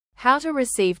How to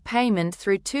receive payment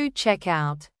through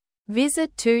 2checkout.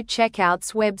 Visit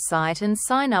 2checkout's website and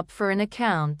sign up for an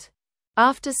account.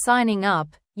 After signing up,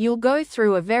 you'll go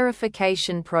through a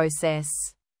verification process.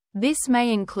 This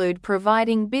may include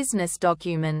providing business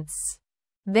documents.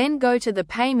 Then go to the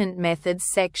Payment Methods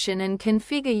section and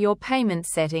configure your payment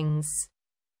settings.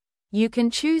 You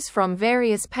can choose from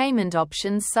various payment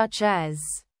options such as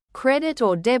credit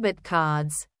or debit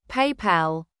cards,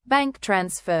 PayPal, bank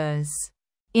transfers.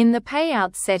 In the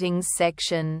Payout Settings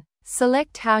section,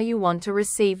 select how you want to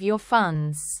receive your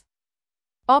funds.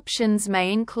 Options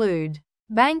may include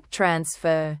bank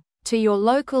transfer to your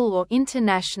local or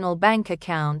international bank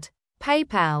account,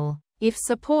 PayPal, if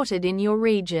supported in your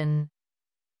region.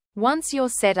 Once your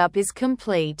setup is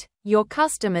complete, your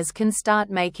customers can start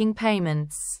making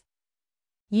payments.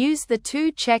 Use the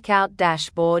 2checkout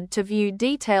dashboard to view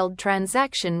detailed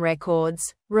transaction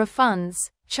records, refunds,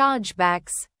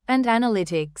 chargebacks, and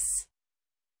analytics.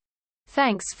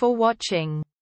 Thanks for watching.